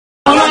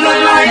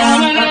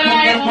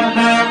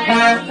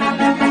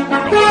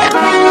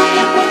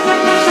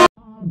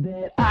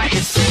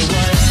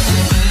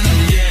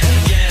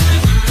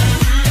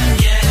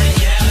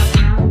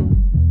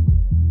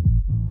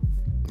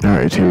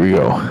Alright, here we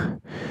go.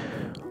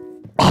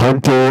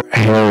 Hunter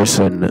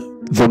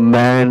Harrison, the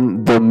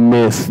man, the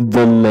myth,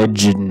 the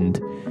legend.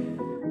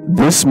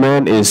 This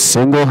man is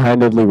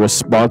single-handedly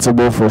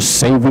responsible for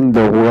saving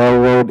the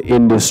railroad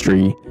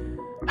industry.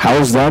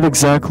 How's that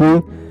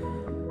exactly?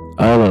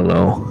 I don't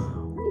know.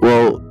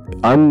 Well,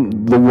 I'm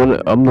the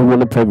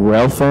Winnipeg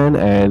Rail fan,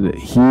 and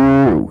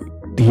here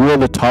are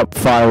the top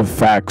 5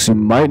 facts you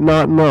might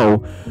not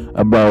know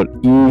about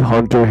E.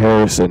 Hunter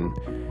Harrison.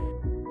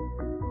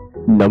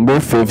 Number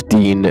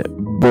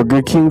 15,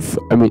 Burger King.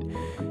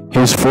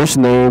 His first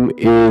name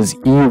is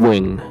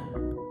Ewing.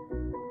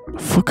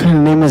 What kind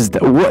of name is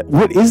that?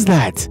 What is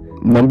that?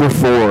 Number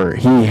 4,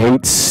 he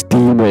hates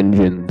steam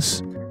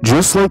engines.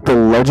 Just like the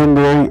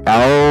legendary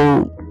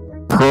Al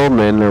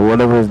Pearlman, or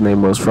whatever his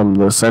name was, from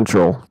the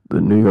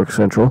New York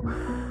Central.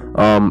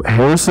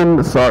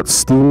 Harrison thought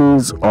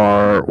steamies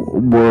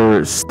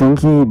were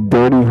stinky,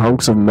 dirty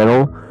hunks of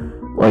metal.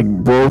 Like,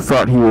 bro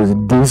thought he was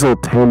Diesel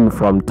 10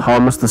 from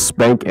Thomas the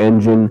Spank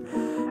Engine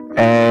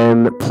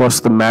and plus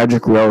the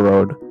Magic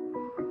Railroad.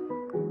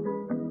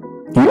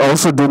 He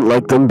also didn't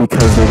like them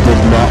because they did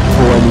not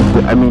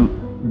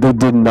they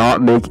did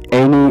not make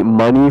any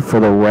money for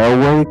the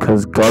railway,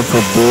 because God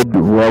forbid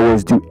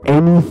railways do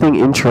anything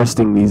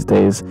interesting these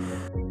days.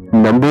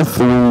 Number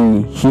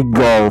 3, he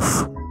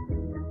golf.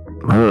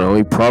 I don't know,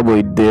 he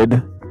probably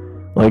did.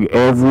 Like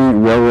every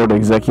railroad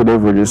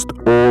executive or just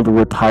old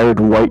retired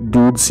white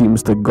dude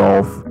seems to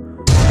golf.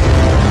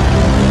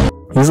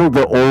 He's like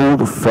the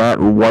old fat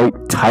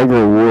white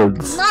Tiger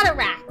Woods. Not a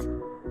rat.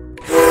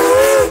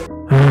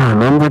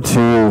 Number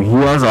 2, he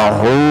has a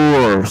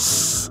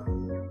horse.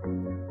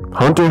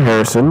 Hunter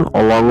Harrison,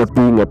 along with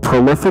being a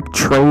prolific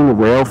train,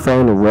 rail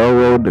fan,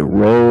 rail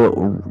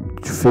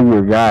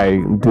figure guy,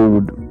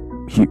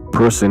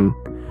 person,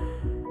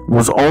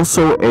 was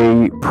also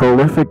a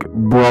prolific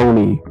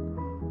brony.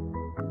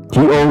 He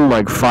owned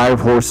like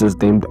 5 horses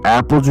named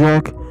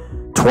Applejack,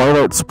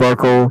 Twilight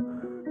Sparkle,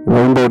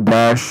 Rainbow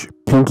Dash,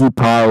 Pinkie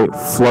Pie,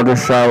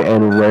 Fluttershy,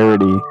 and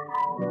Rarity.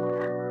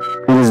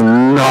 It is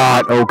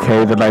not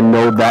okay that I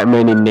know that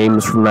many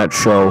names from that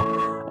show.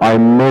 I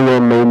may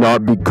or may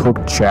not be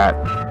cooked, chat.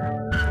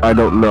 I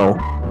don't know.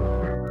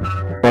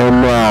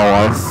 And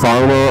now our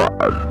final,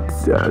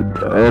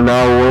 and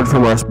now a word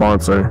from our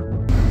sponsor.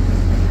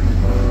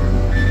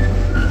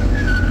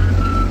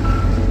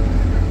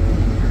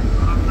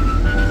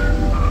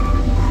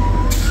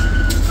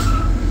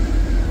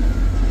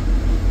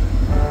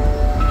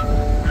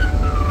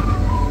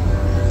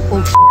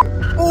 Oh shit!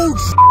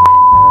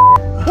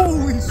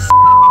 Holy shit!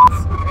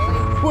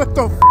 What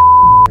the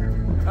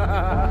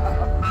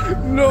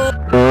No!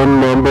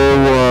 And number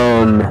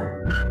 1,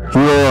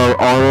 here are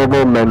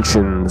honorable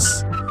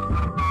mentions.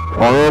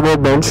 Honorable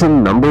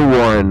mention number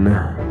 1.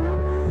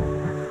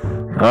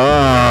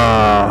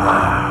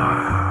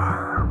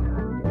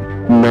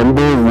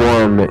 Number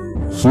 1,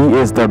 he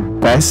is the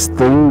best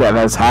thing that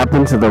has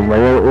happened to the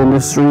rail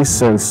industry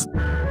since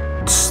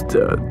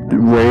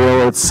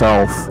rail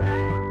itself.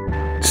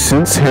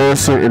 Since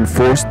Harrison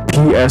enforced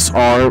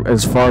PSR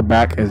as far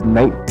back as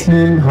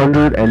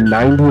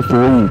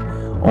 1993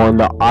 on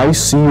the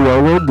IC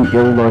Railroad, the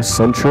Illinois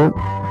Central,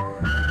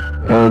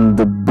 and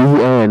the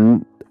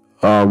BN,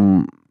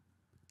 and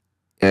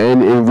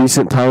in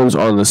recent times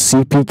on the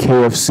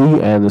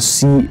CPKFC and the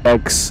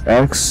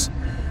CXX,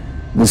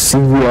 the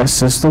CVS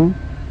system,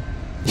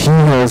 he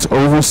has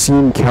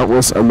overseen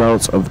countless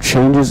amounts of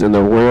changes in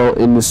the rail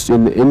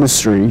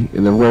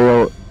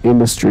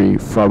industry,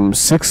 from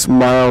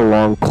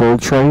 6-mile-long coal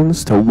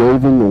trains to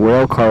waiving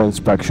rail car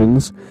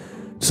inspections,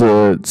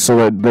 so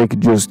that they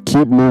could just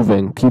keep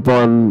moving, keep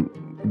on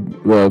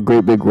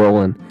great big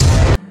rolling.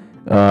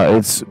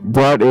 It's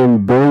brought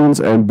in billions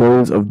and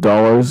billions of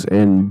dollars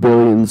and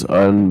billions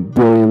and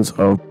billions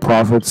of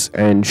profits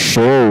and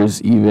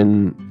shares,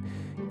 even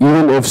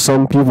if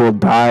some people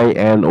die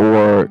and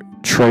or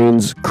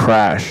trains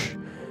crash.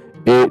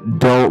 It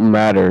don't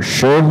matter.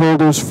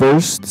 Shareholders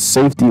first,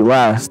 safety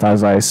last,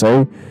 as I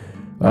say,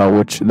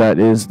 which that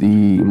is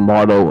the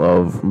motto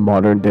of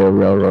modern day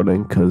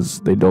railroading,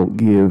 because they don't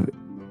give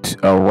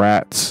a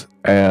rat's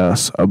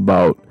ass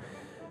about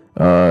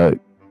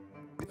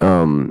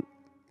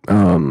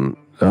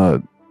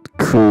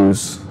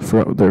crews,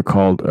 for what they're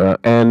called,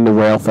 and the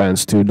rail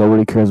fans too.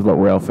 Nobody cares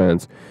about rail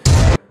fans.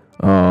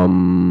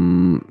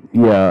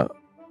 Yeah.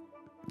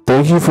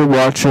 Thank you for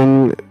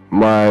watching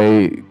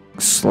my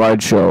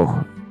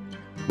slideshow.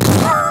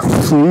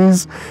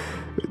 Please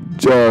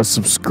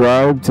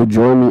subscribe to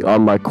join me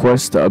on my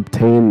quest to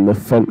obtain the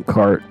Fent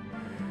cart.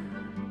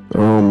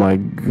 Oh my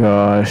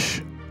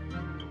gosh.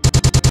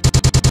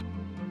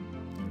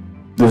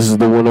 This is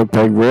the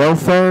Winnipeg Rail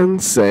fan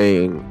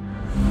saying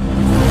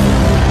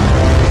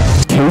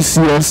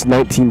KCS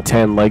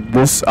 1910. Like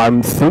this,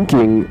 I'm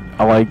thinking,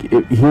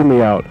 hear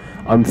me out.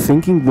 I'm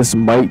thinking this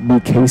might be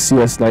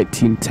KCS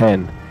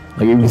 1910.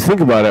 Like, if you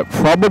think about it,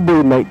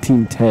 probably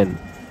 1910.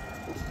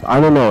 I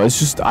don't know. It's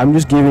just, I'm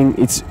just giving,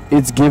 it's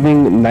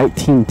giving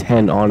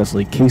 1910,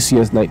 honestly.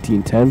 KCS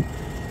 1910.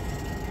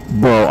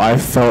 Bro, I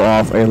fell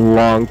off a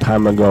long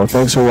time ago.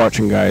 Thanks for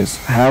watching, guys.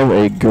 Have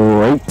a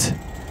great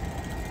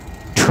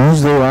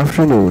Tuesday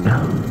afternoon.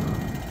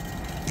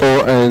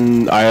 Oh,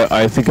 and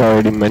I think I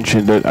already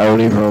mentioned it. I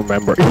don't even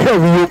remember.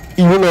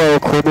 Even though I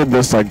recorded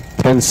this like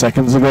 10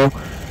 seconds ago,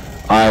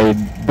 I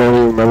don't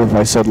even remember if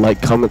I said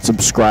like, comment,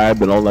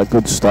 subscribe, and all that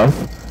good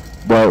stuff.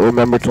 But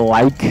remember to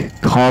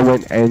like,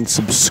 comment, and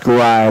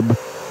subscribe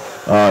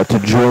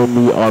to join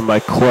me on my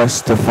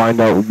quest to find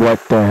out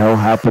what the hell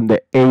happened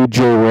to AJ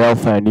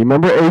Railfan. You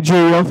remember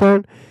AJ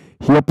Railfan?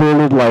 He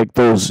uploaded like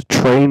those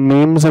train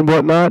memes and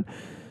whatnot.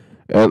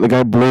 The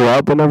guy blew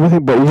up and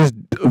everything, but he just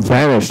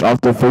vanished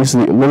off the face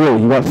of the...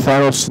 Literally, he got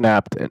Thanos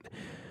snapped,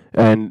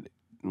 and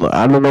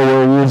I don't know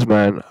where he is,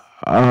 man.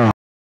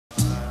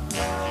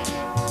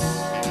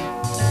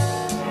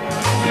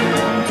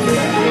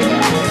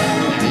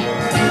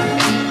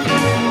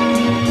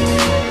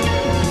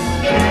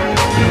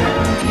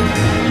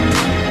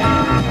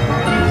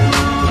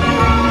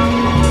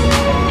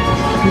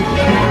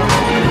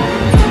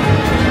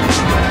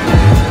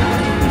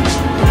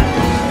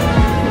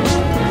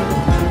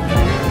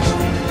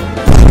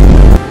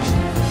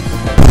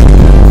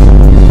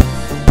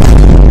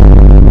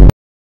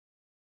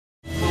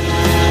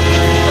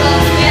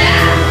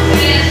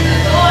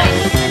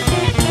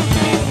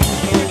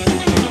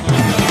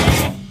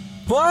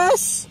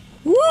 Boss!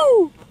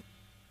 Woo!